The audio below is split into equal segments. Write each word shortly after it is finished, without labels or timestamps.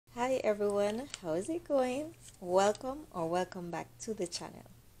Hi everyone, how is it going? Welcome back to the channel.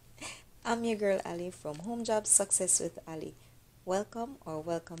 I'm your girl Ali from Home Job Success with Ali. Welcome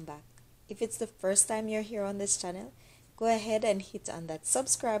back. If it's the first time you're here on this channel, go ahead and hit on that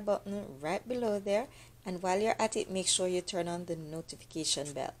subscribe button right below there, and while you're at it, make sure you turn on the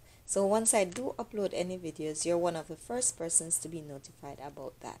notification bell. So once I do upload any videos, you're one of the first persons to be notified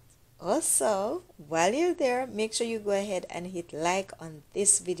about that. Also, while you're there, make sure you go ahead and hit like on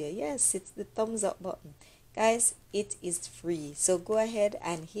this video. Yes, it's the thumbs up button. Guys, it is free. So go ahead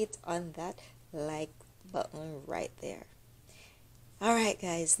and hit on that like button right there. Alright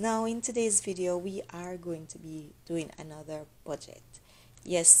guys, now in today's video, we are going to be doing another budget.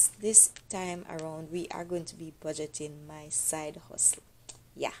 Yes, this time around, we are going to be budgeting my side hustle.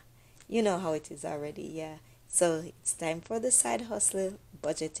 Yeah, you know how it is already, yeah. So it's time for the side hustle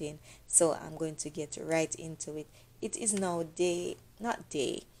budgeting. So I'm going to get right into it. It is now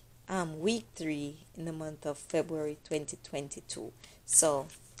week 3 in the month of February 2022. So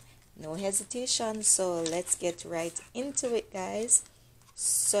no hesitation. So let's get right into it, guys.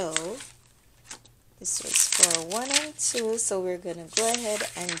 So this was for 1 and 2. So we're gonna go ahead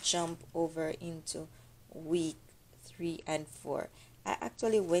and jump over into week 3 and 4. I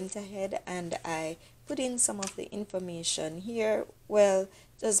actually went ahead and I put in some of the information here. Well,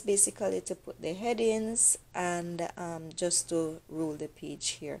 just basically to put the headings and just to rule the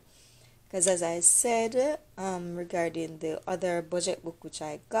page here. Because as I said, regarding the other budget book which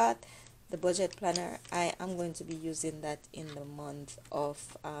I got, the budget planner, I am going to be using that in the month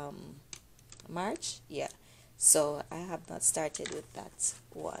of March. Yeah, so I have not started with that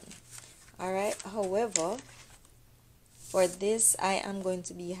one. All right, however, for this, I am going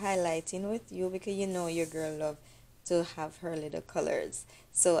to be highlighting with you because you know your girl love to have her little colors.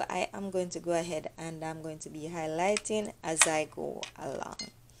 So I am going to go ahead and I'm going to be highlighting as I go along.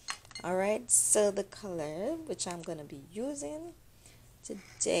 Alright, so the color which I'm going to be using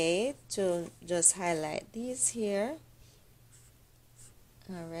today to just highlight these here.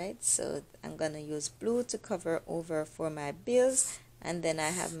 Alright, so I'm going to use blue to cover over for my bills. And then I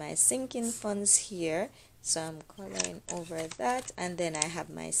have my sinking funds here. So I'm coloring over that, and then I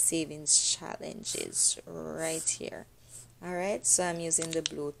have my savings challenges right here. Alright, so I'm using the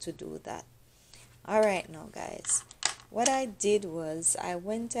blue to do that. Alright, now guys, what I did was I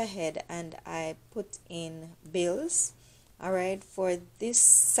went ahead and I put in bills, alright, for this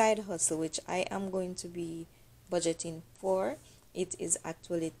side hustle which I am going to be budgeting for. It is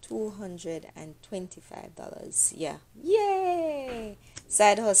actually $225. Yeah, yay!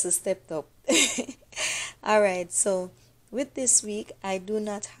 Side hustle stepped up. Alright, so with this week, I do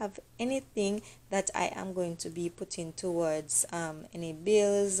not have anything that I am going to be putting towards any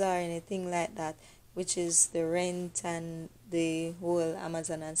bills or anything like that, which is the rent and the whole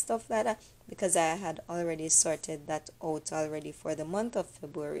Amazon and stuff like that, because I had already sorted that out already for the month of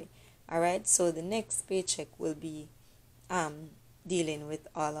February. Alright, so the next paycheck will be dealing with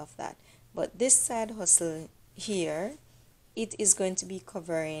all of that. But this side hustle here, it is going to be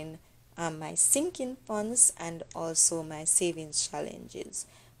covering my sinking funds and also my savings challenges.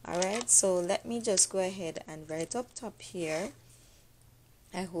 Alright, so let me just go ahead and write up top here.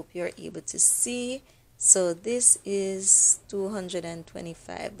 I hope you're able to see. So this is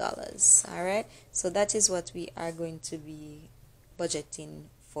 $225. Alright, so that is what we are going to be budgeting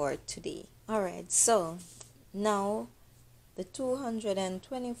for today. Alright, so now the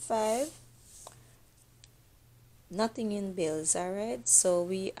 225, nothing in bills. All right, so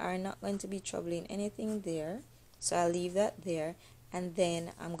we are not going to be troubling anything there, so I'll leave that there. And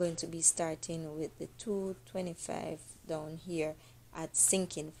then I'm going to be starting with the 225 down here at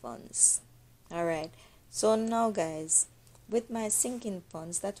sinking funds. All right, so now guys, with my sinking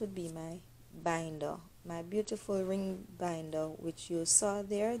funds, that would be my binder, my beautiful ring binder which you saw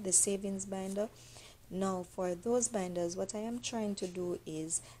there, the savings binder. Now for those binders, what I am trying to do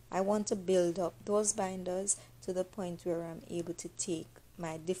is I want to build up those binders to the point where I'm able to take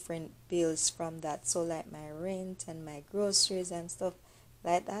my different bills from that. So like my rent and my groceries and stuff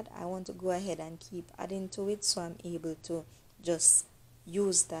like that, I want to go ahead and keep adding to it, so I'm able to just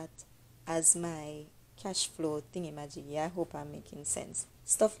use that as my cash flow thingy-majiggy. I hope I'm making sense.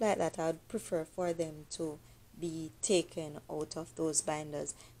 Stuff like that, I would prefer for them to be taken out of those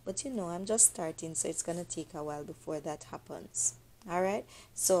binders, but you know, I'm just starting, so it's gonna take a while before that happens. All right,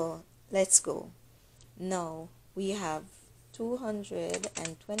 so let's go. Now we have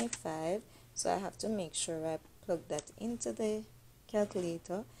 225, so I have to make sure I plug that into the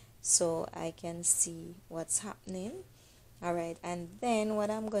calculator so I can see what's happening. All right, and then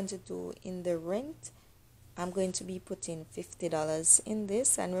what I'm going to do in the rent I'm going to be putting $50 in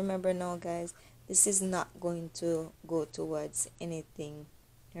this. And remember now, guys, this is not going to go towards anything,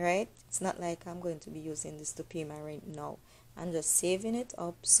 right? It's not like I'm going to be using this to pay my rent now. I'm just saving it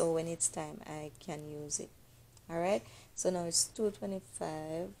up so when it's time I can use it. All right, so now it's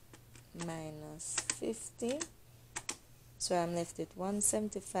 225 minus 50, so I'm left with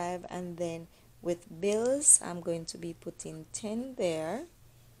 175. And then with bills, I'm going to be putting 10 there,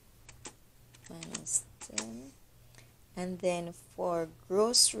 minus 10. And then for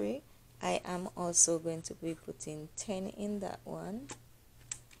grocery, I am also going to be putting 10 in that one.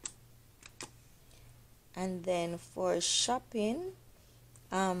 And then for shopping,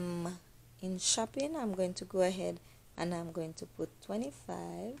 in shopping, I'm going to go ahead and I'm going to put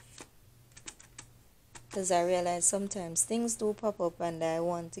 25, because I realize sometimes things do pop up and I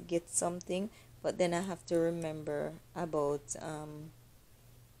want to get something, but then I have to remember about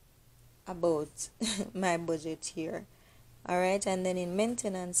my budget here. All right, and then in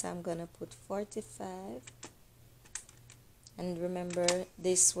maintenance, I'm gonna put 45. And remember,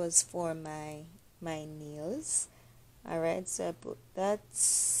 this was for my nails. All right, so I put that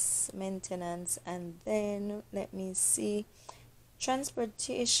maintenance. And then let me see,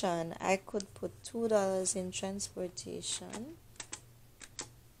 transportation, I could put $2 in transportation.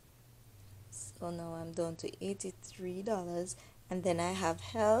 So now I'm down to $83. And then I have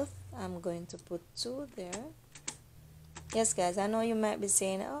health, I'm going to put 2 there. Yes, guys, I know you might be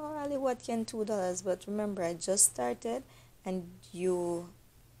saying, oh, Ali, what can $2? But remember, I just started and you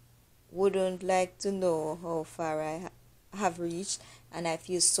wouldn't like to know how far I have reached, and I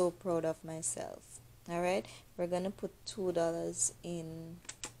feel so proud of myself. All right, we're going to put $2 in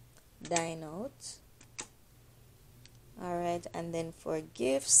dine out. All right, and then for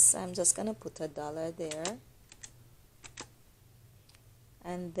gifts, I'm just going to put $1 there.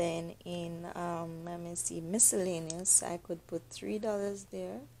 And then in let me see, miscellaneous, I could put $3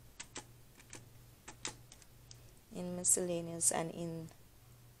 there in miscellaneous. And in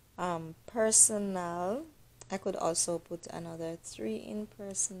personal, I could also put another 3 in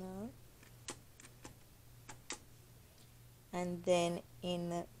personal. And then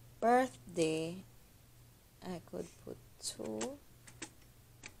in birthday, I could put 2.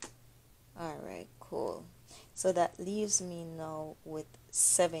 All right, cool. So that leaves me now with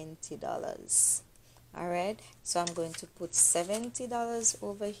 $70. All right, so I'm going to put $70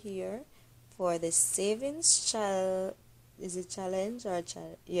 over here for the savings challenge. Is it challenge or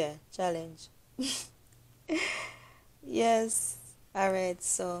yeah, challenge? Yes. All right,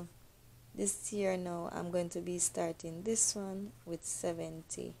 so this year now I'm going to be starting this one with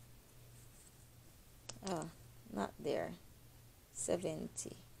 70. Oh, not there.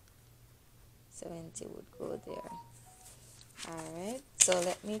 70 would go there. All right, so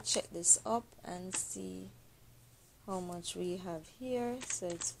let me check this up and see how much we have here. So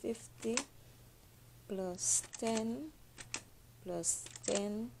it's 50 plus 10 plus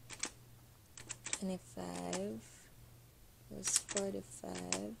 10, 25 plus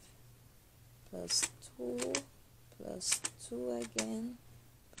 45 plus 2 plus 2 again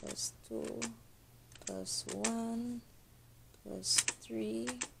plus 2 plus 1 plus 3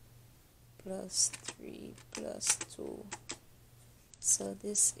 plus 3 plus 2. So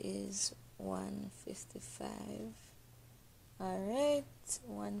this is 155. All right,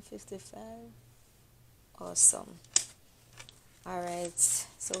 155. Awesome. All right,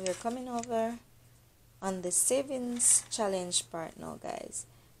 so we're coming over on the savings challenge part now, guys.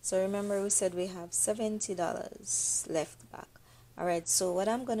 So remember, we said we have $70 left back. All right, so what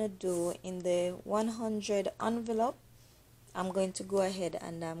I'm gonna do, in the 100 envelope, I'm going to go ahead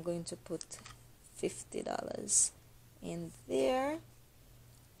and I'm going to put $50 in there.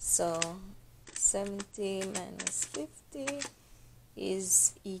 So 70 minus 50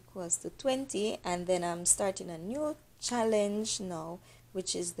 is equals to 20. And then I'm starting a new challenge now,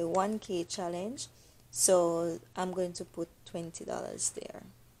 which is the 1K challenge. So I'm going to put $20 there.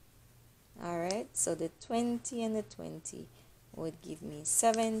 All right, so the 20 and the 20 would give me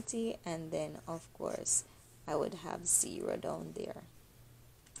 70, and then of course I would have 0 down there.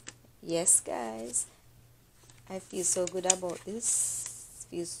 Yes, guys, I feel so good about this.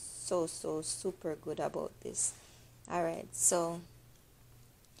 Feel so super good about this. All right, so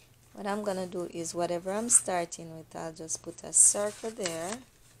what I'm gonna do is, whatever I'm starting with, I'll just put a circle there,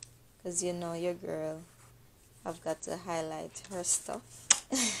 because you know your girl, I've got to highlight her stuff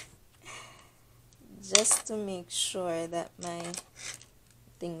just to make sure that my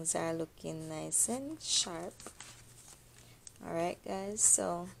things are looking nice and sharp. All right, guys,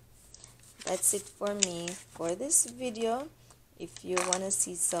 so that's it for me for this video. If you want to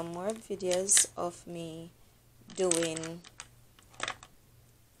see some more videos of me doing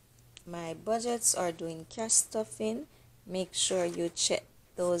my budgets or doing cash stuffing, make sure you check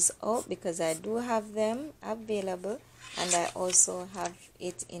those out because I do have them available, and I also have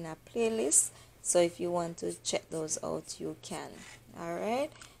it in a playlist, so if you want to check those out you can. All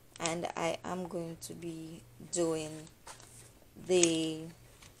right, and I am going to be doing the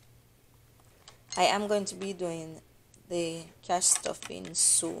cash stuffing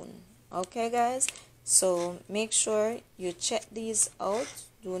soon. Okay guys, so make sure you check these out.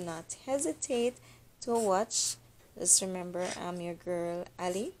 Do not hesitate to watch. Just remember, I'm your girl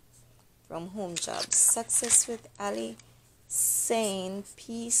Ali from Home Jobs Success with Ali, saying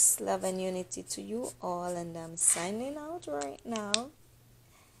peace, love and unity to you all, and I'm signing out right now.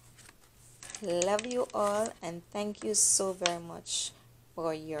 Love you all and thank you so very much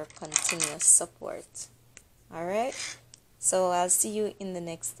for your continuous support. All right, so I'll see you in the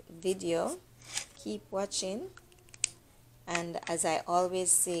next video. Keep watching, and as I always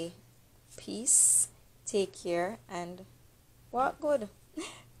say, peace, take care and walk good.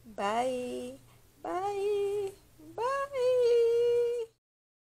 Bye.